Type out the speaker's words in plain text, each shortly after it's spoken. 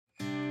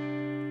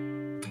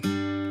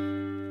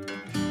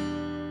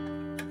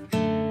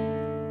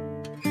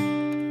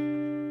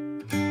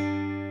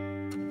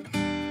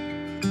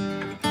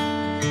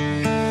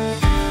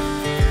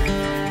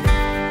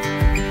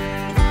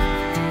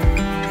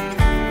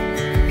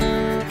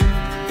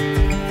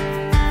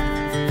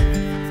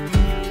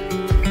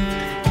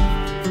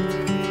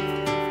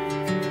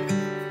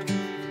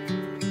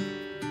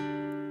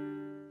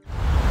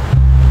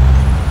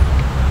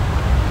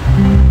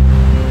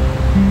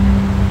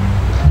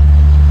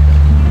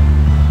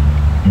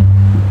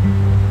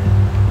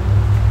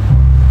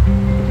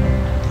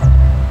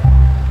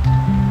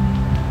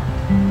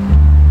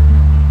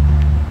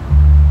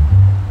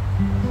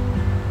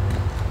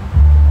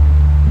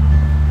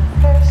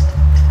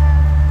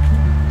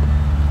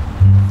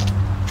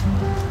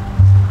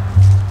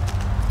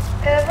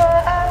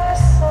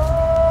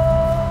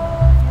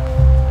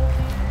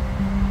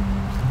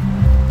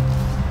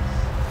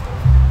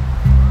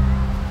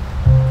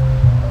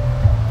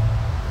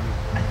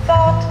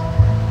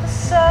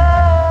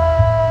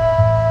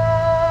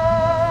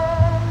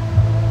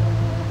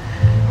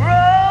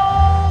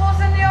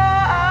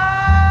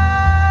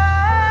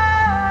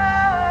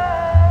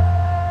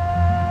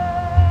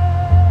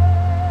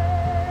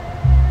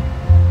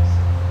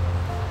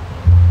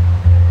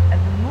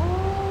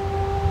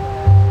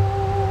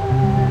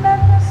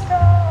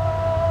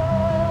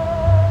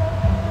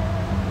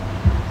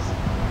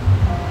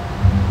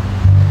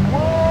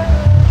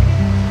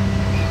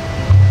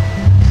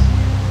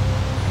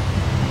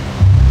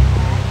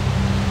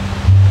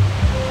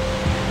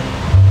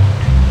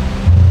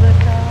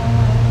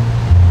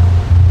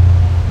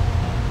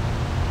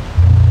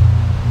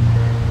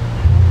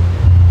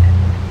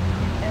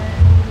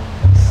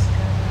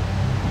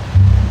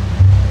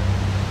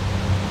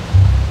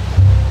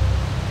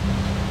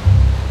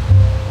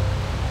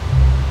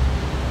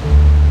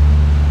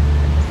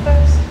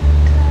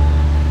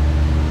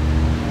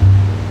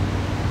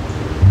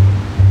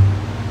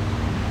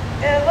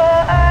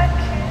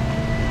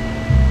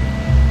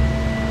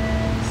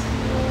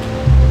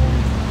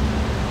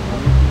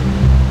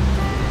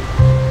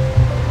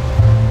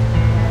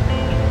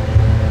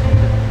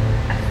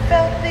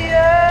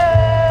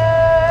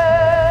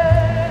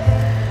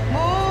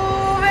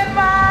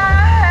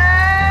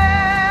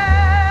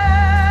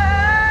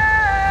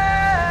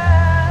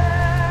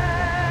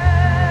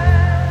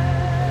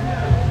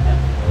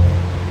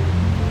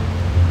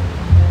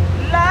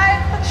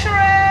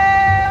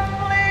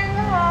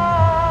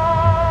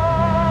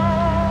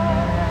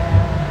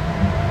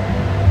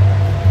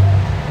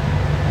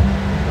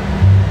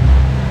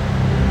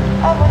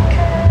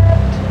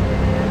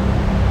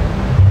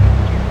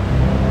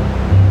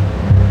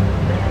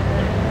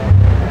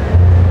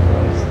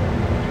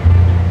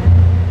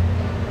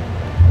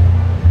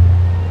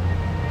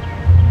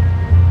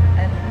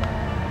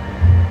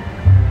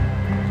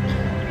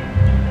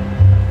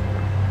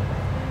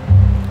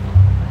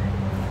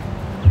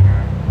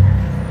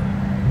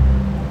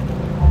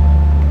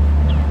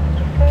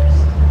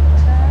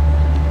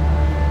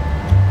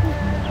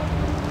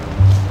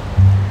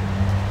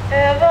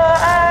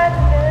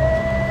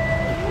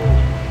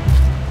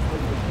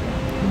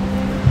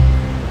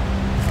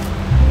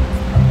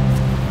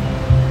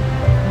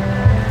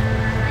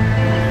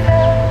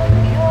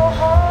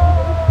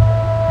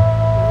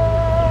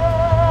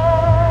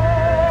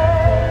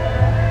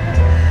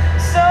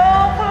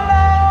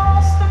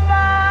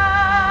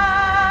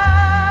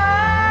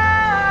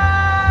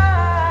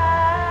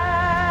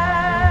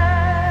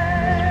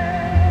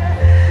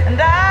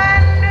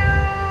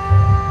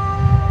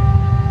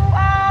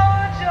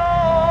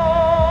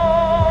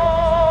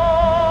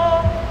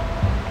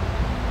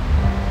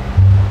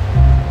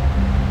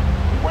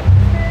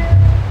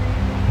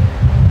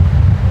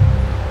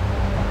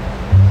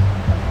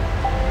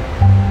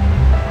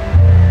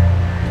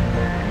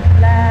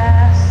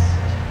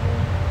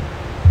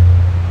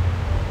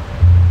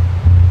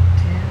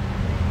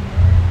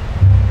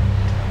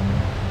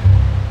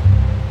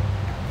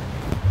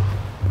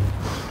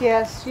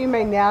guests, you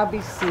may now be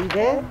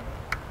seated.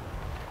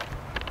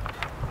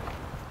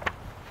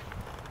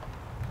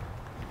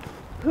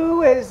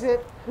 Who is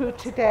it who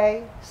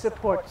today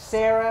supports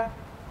Sarah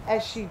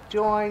as she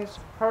joins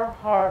her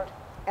heart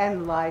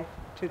and life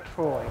to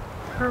Troy?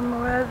 Her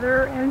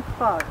mother and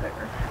father.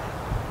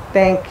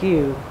 Thank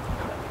you.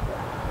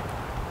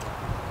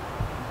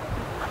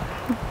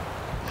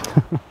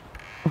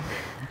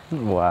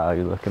 Wow,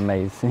 you look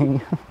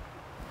amazing.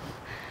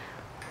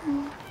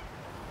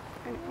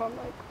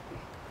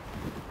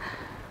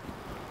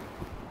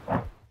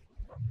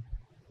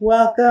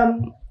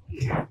 Welcome,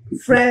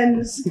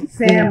 friends,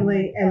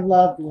 family, and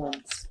loved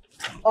ones,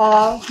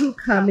 all who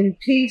come in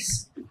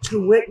peace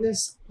to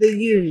witness the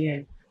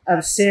union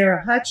of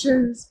Sarah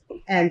Hutchins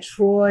and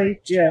Troy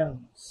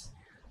Jones.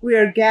 We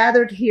are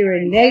gathered here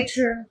in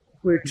nature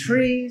where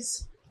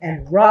trees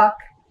and rock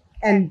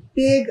and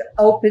big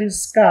open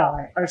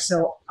sky are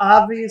so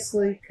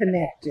obviously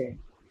connected.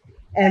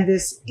 And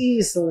this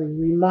easily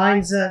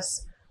reminds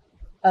us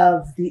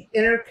of the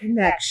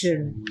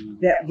interconnection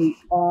that we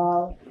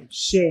all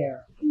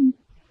share.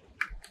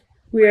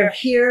 We are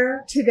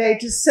here today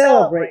to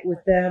celebrate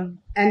with them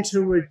and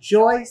to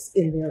rejoice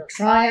in their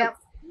triumph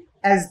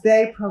as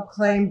they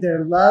proclaim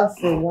their love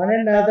for one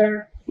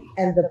another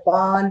and the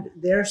bond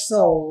their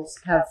souls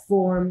have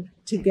formed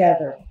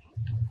together.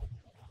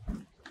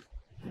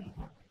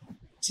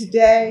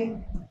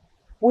 Today,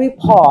 we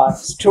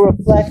pause to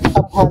reflect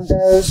upon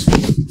those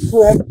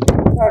who have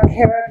shaped our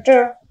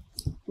character,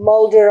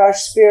 molded our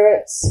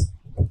spirits,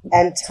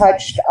 and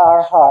touched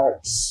our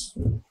hearts.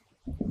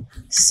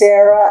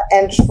 Sarah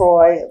and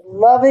Troy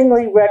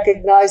lovingly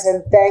recognize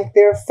and thank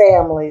their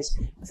families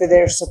for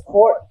their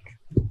support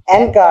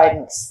and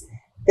guidance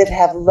that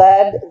have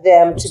led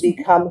them to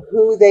become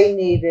who they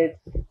needed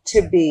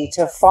to be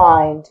to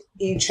find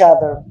each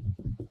other.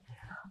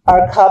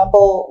 Our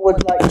couple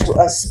would like to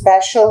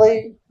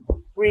especially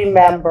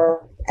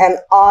remember and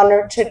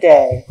honor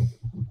today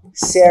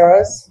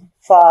Sarah's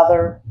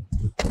father,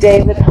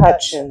 David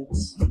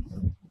Hutchins,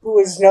 who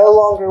is no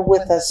longer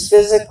with us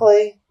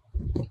physically,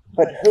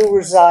 but who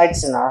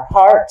resides in our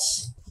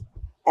hearts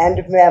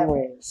and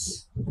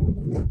memories,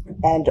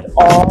 and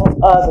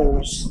all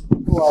others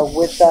who are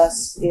with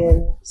us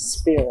in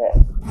spirit.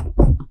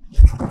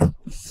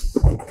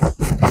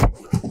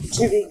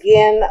 To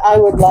begin, I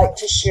would like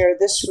to share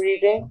this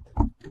reading,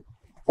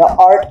 The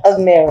Art of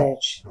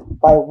Marriage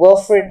by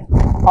Wilfred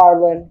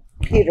Arlen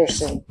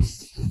Peterson.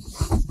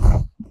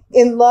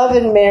 In love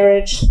and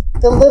marriage,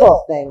 the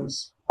little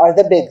things are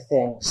the big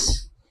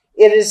things.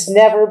 It is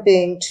never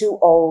being too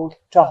old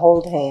to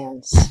hold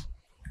hands.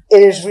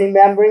 It is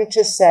remembering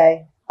to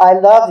say, I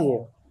love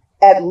you,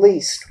 at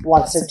least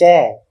once a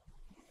day.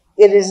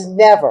 It is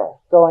never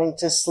going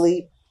to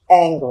sleep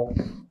angry.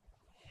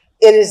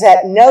 It is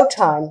at no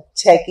time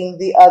taking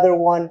the other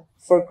one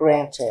for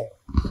granted.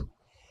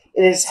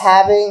 It is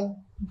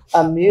having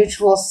a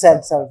mutual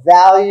sense of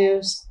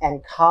values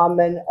and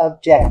common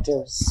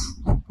objectives.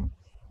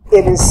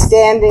 It is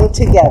standing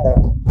together,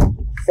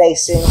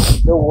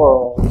 facing the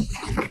world.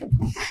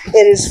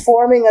 It is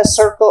forming a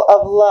circle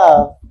of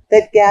love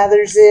that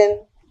gathers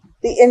in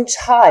the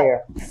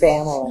entire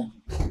family.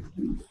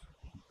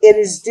 It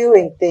is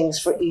doing things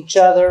for each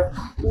other,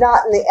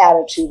 not in the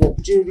attitude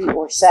of duty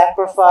or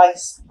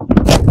sacrifice,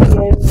 but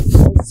in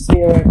the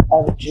spirit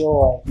of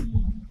joy.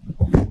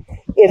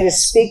 It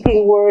is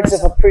speaking words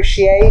of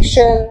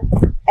appreciation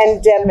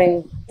and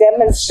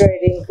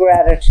demonstrating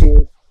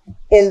gratitude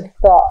in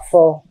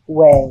thoughtful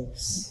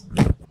ways.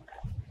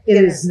 It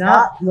is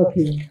not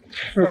looking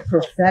for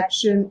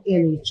perfection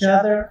in each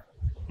other,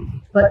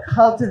 but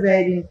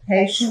cultivating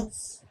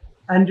patience,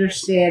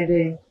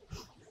 understanding,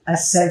 a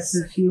sense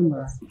of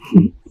humor,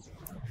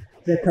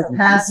 the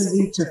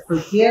capacity to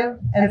forgive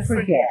and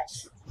forget.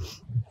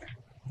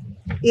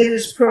 It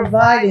is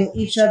providing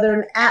each other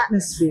an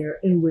atmosphere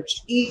in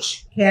which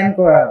each can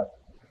grow.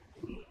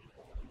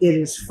 It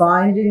is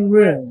finding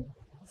room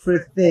for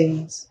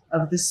things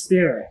of the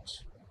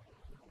Spirit.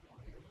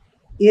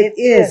 It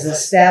is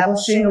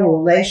establishing a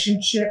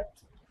relationship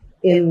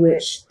in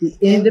which the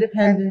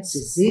independence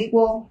is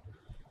equal,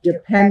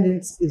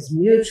 dependence is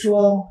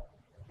mutual,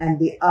 and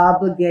the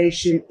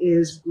obligation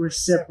is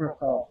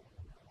reciprocal.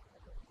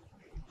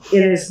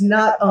 It is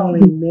not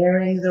only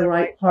marrying the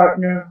right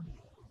partner,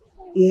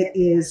 it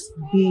is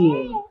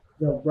being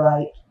the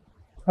right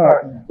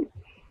partner.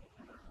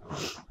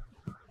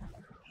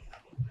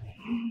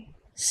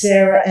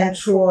 Sarah and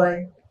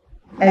Troy,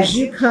 as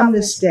you come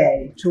this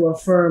day to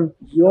affirm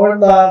your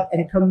love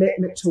and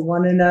commitment to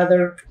one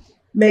another,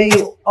 may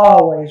you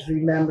always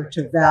remember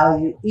to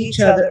value each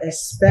other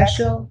as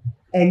special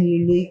and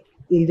unique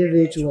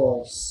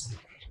individuals,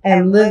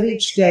 and live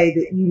each day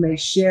that you may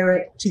share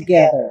it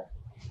together,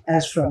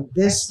 as from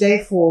this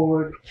day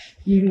forward,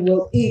 you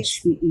will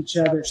each be each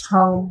other's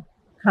home,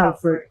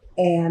 comfort,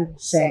 and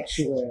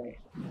sanctuary.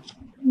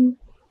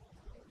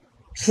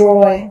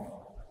 Troy,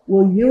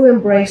 will you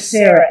embrace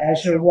Sarah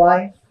as your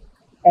wife,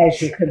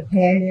 as your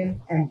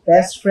companion and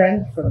best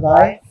friend for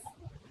life?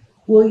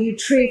 Will you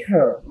treat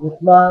her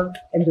with love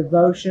and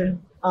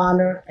devotion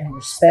honor, and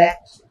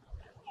respect?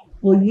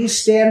 Will you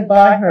stand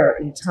by her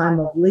in time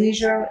of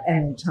leisure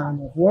and in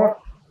time of work?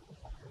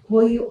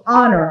 Will you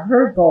honor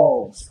her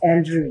goals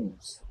and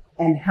dreams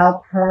and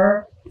help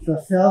her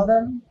fulfill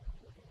them?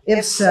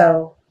 If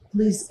so,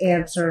 please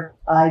answer,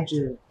 I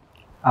do.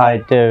 I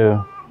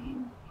do.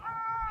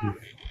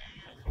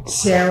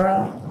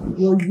 Sarah,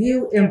 will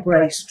you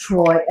embrace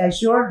Troy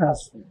as your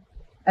husband,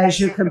 as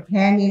your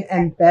companion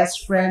and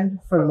best friend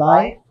for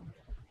life?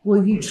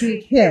 Will you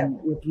treat him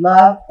with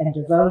love and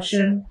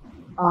devotion,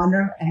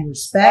 honor and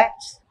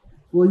respect?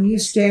 Will you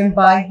stand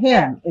by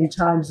him in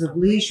times of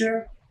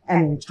leisure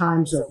and in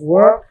times of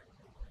work?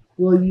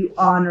 Will you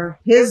honor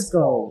his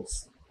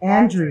goals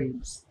and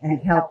dreams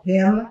and help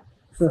him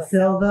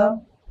fulfill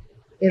them?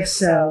 If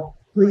so,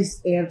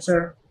 please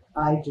answer,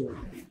 I do.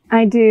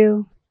 I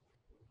do.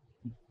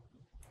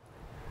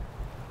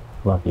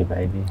 Love you,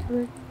 baby.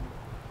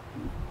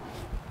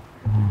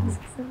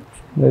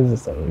 This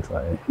is so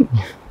exciting.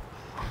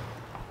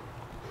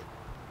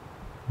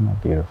 My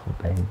beautiful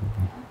baby.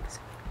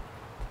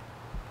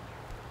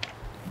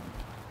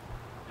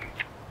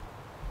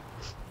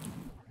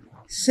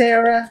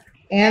 Sarah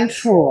and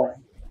Troy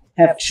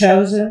have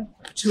chosen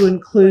to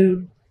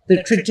include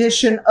the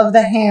tradition of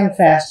the hand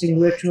fasting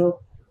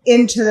ritual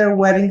into their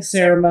wedding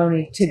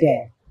ceremony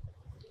today.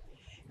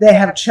 They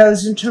have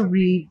chosen to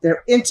read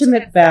their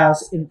intimate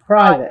vows in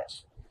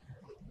private,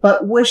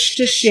 but wish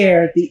to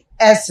share the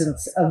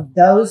essence of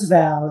those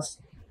vows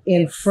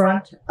in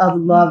front of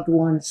loved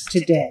ones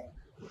today.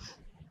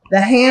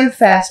 The hand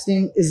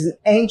fasting is an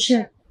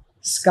ancient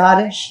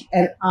Scottish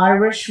and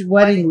Irish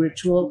wedding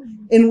ritual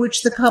in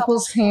which the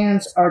couple's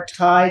hands are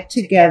tied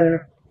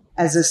together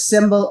as a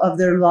symbol of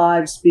their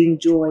lives being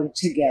joined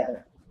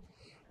together.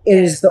 It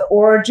is the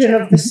origin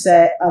of the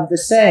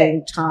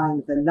saying,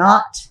 tying the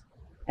knot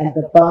and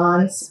the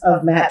bonds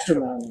of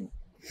matrimony.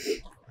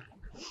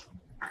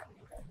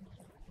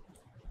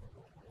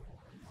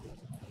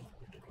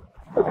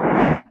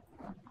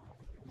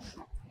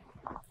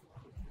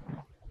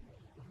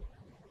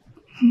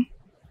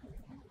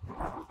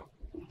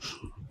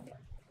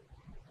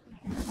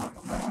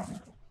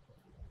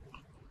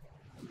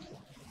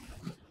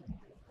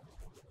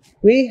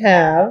 We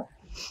have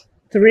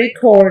 3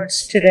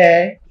 cords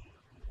today,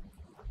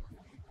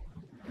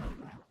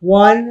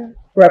 one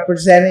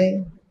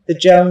representing the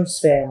Jones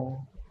family,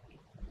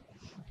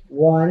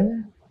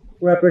 one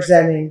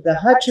representing the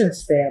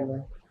Hutchins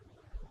family,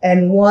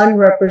 and one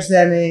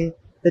representing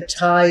the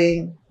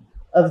tying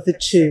of the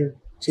two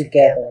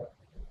together.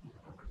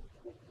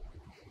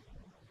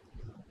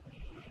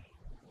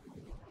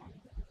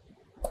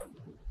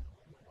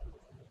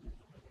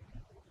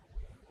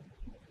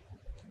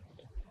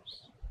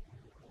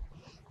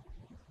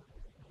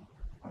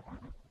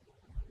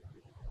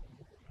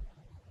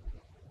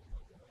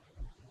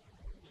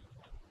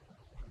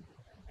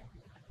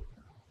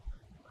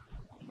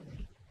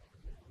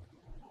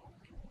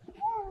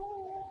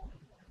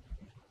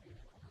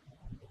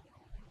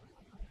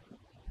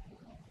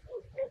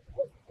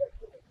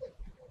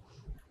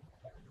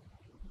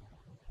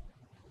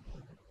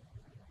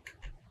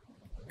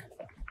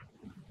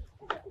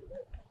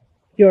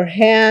 Your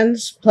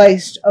hands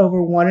placed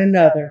over one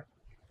another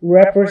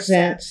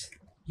represent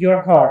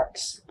your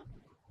hearts.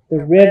 The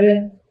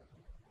ribbon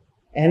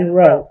and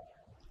rope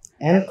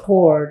and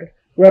cord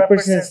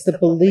represents the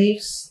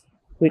beliefs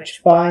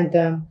which bind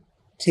them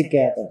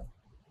together.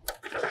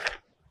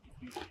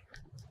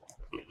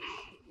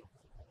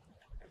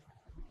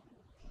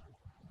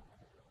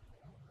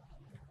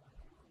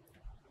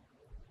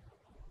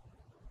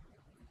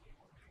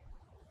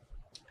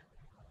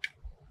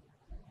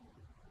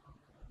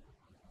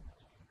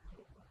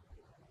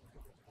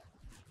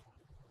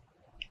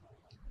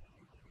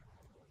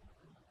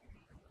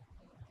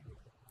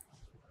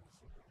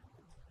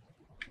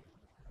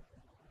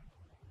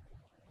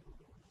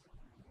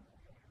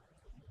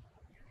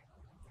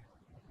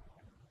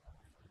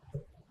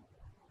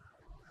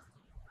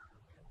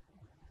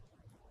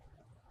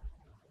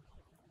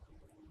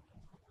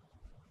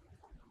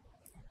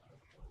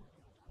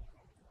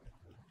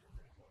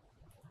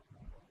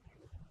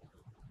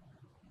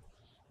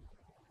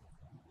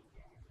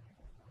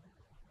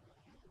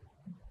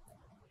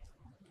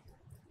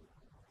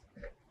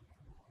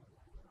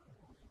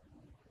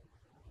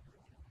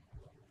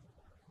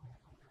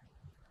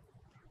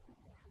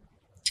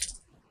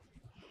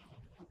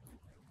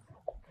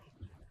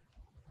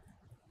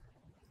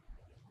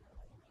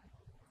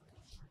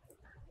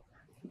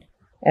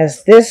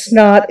 As this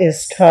knot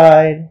is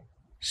tied,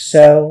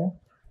 so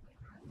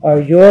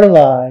are your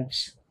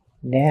lives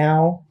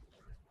now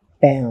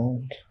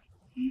bound.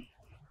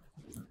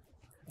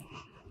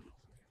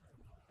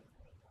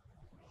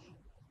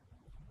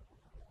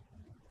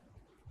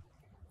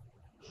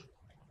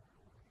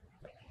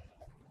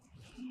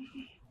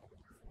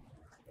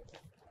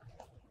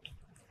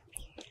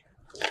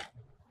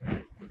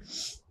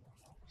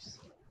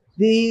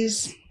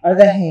 These are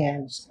the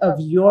hands of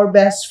your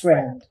best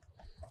friend,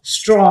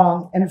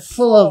 strong and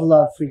full of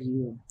love for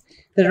you.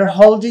 that are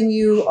holding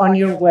you on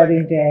your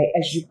wedding day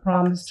as you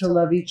promise to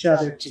love each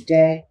other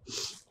today,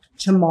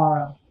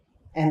 tomorrow,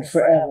 and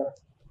forever.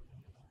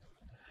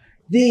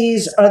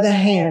 These are the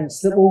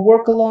hands that will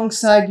work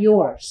alongside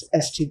yours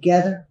as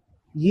together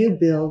you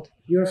build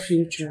your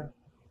future.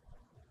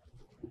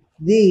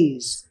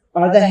 These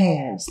are the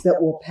hands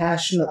that will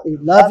passionately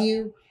love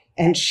you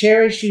and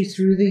cherish you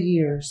through the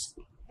years,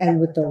 and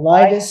with the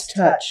lightest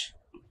touch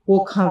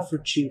will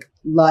comfort you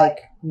like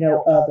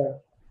no other.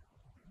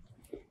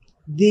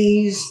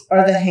 These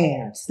are the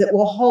hands that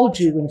will hold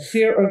you when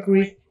fear or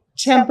grief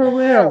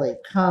temporarily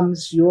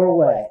comes your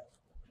way.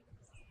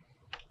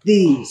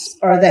 These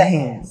are the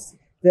hands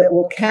that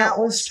will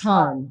countless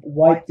times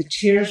wipe the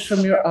tears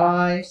from your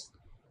eyes,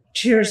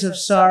 tears of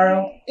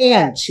sorrow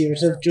and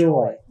tears of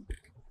joy.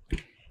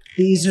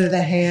 These are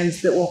the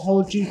hands that will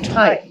hold you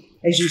tight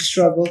as you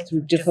struggle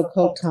through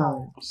difficult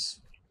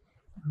times.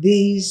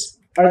 These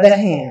are the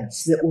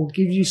hands that will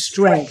give you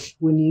strength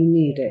when you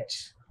need it.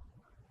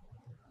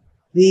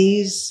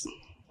 These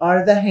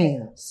are the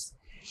hands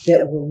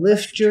that will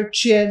lift your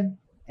chin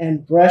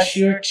and brush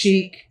your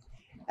cheek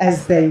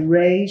as they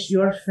raise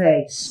your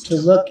face to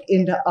look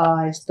into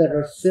eyes that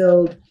are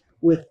filled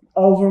with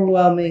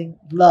overwhelming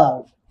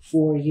love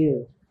for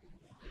you.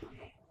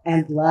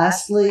 And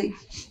lastly,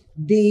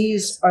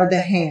 these are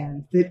the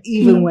hands that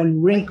even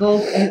when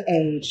wrinkled and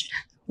aged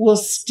will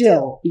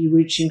still be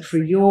reaching for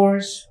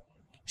yours,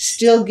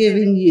 still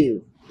giving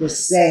you the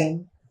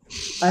same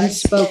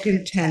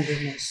unspoken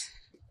tenderness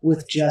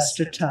with just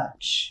a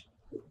touch.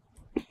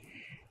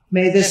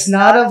 May this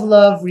knot of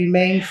love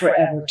remain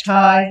forever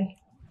tied,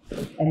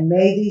 and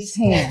may these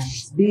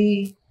hands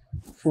be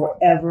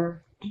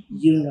forever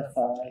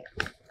unified.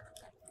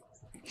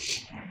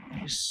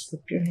 Just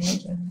slip your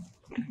hands in.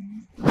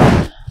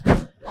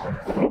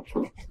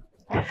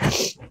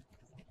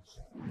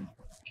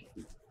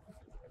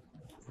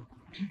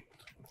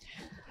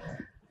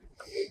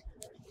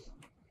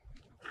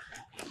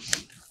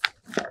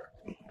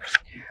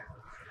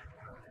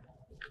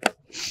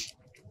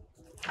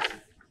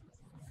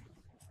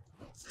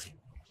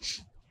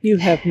 You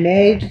have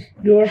made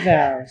your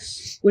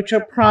vows, which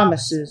are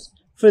promises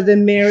for the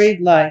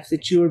married life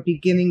that you are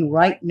beginning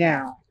right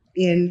now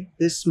in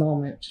this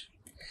moment.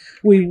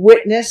 We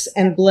witness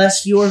and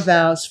bless your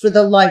vows for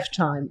the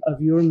lifetime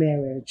of your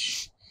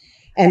marriage.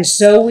 And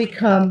so we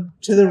come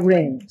to the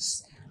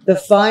rings, the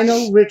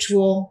final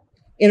ritual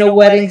in a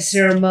wedding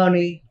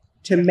ceremony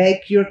to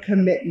make your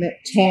commitment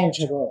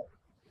tangible.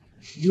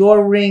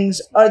 Your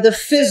rings are the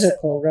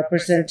physical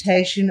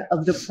representation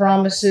of the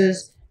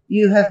promises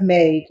you have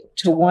made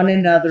to one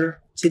another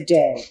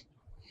today.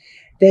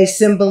 They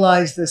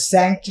symbolize the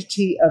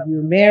sanctity of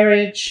your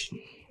marriage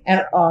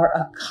and are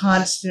a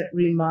constant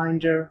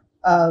reminder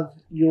of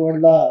your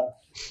love.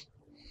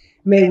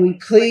 May we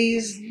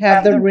please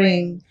have the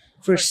ring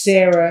for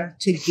Sarah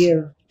to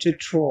give to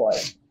Troy.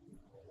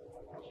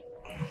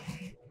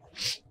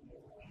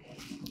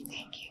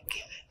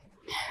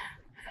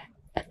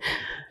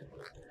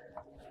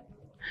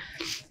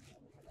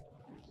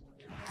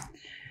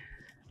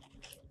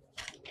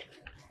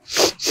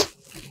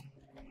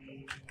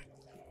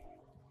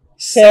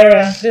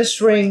 Sarah, this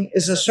ring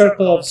is a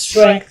circle of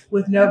strength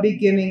with no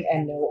beginning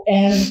and no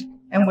end,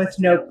 and with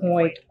no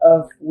point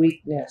of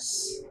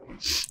weakness.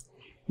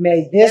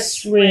 May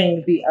this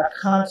ring be a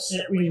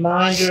constant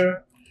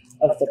reminder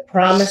of the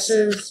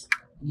promises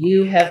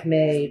you have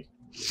made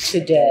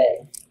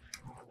today.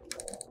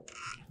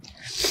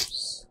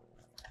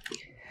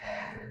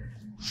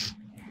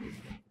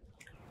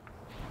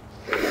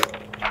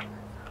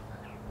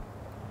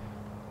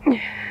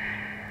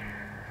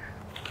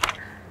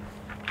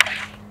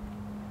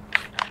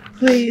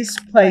 Please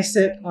place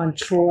it on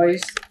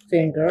Troy's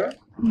finger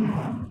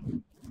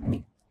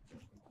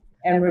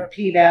and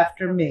repeat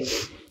after me.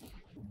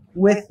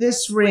 With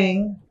this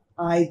ring,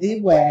 I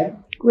thee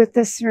wed. With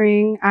this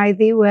ring, I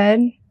thee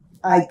wed.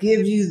 I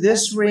give you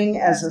this ring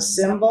as a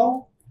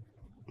symbol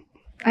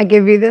I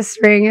give you this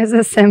ring as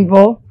a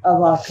symbol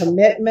of our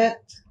commitment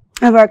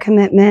of our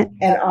commitment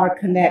and our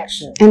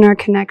connection. and our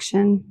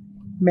connection.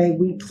 May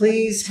we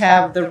please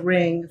have the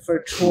ring for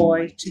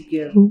Troy to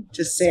give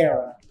to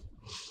Sarah.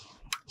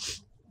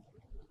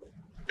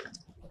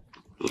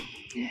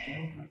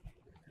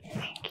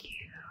 Thank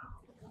you.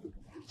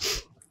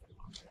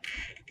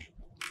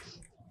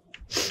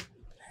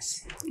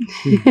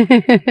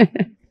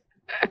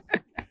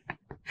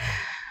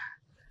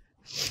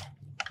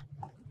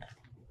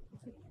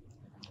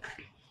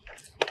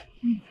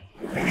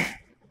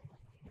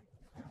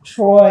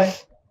 Troy,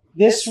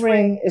 this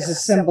ring is a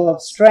symbol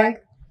of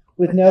strength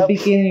with no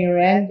beginning or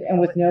end and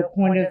with no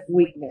point of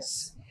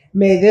weakness.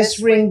 May this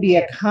ring be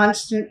a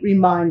constant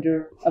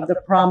reminder of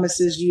the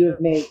promises you have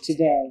made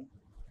today.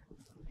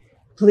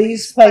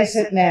 Please place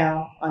it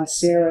now on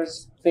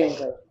Sarah's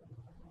finger.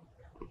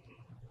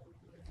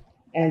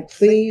 And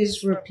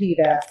please repeat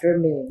after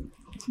me.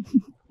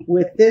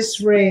 With this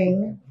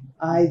ring,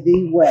 I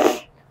thee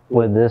wed.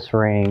 With this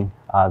ring,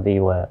 I thee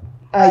wed.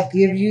 I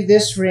give you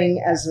this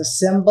ring as a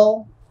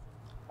symbol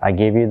I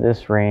give you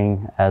this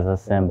ring as a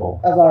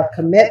symbol of our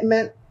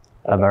commitment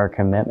of our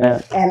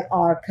commitment and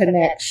our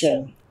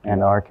connection.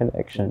 and our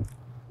connection.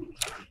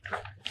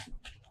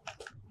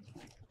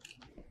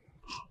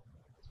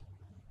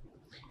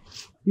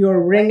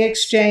 Your ring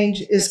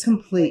exchange is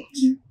complete.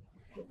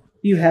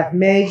 You have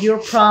made your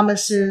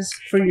promises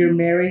for your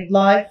married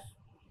life.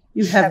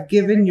 You have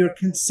given your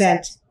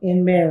consent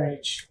in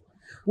marriage.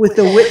 With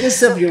the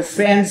witness of your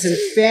friends and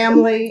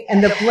family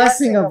and the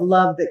blessing of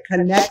love that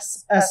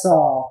connects us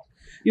all,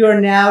 you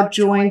are now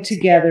joined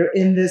together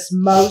in this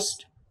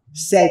most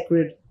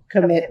sacred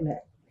commitment.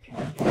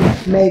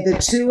 May the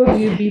two of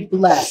you be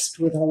blessed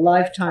with a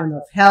lifetime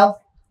of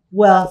health,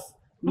 wealth,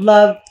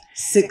 love,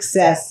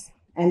 success,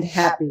 and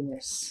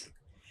happiness.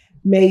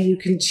 May you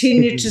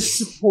continue to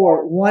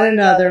support one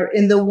another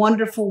in the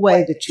wonderful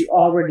way that you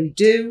already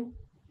do.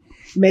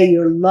 May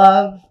your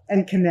love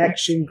and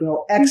connection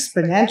grow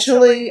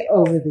exponentially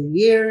over the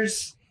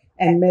years,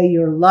 and may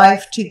your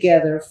life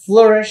together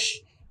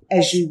flourish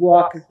as you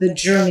walk the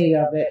journey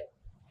of it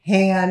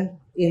hand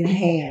in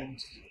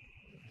hand.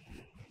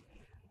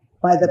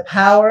 By the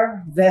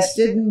power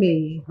vested in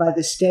me by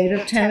the state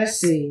of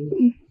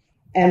Tennessee,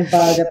 and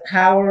by the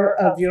power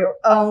of your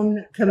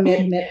own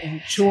commitment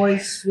and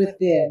choice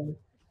within,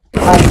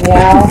 I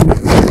now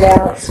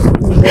announce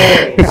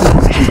marriage.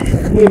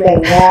 You may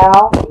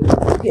now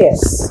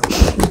kiss.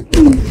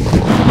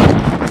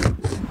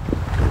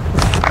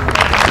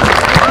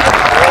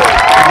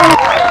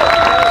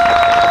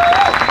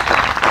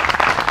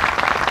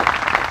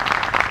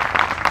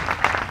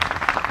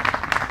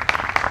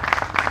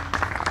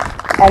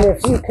 And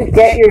if you could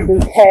get your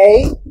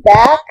bouquet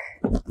back.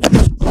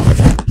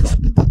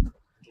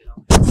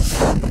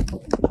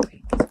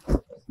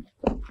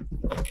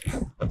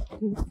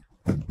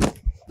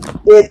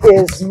 It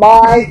is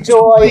my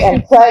joy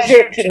and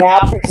pleasure to now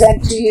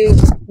present to you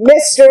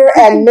Mr.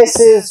 and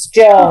Mrs.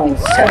 Jones.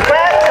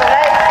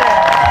 Congratulations.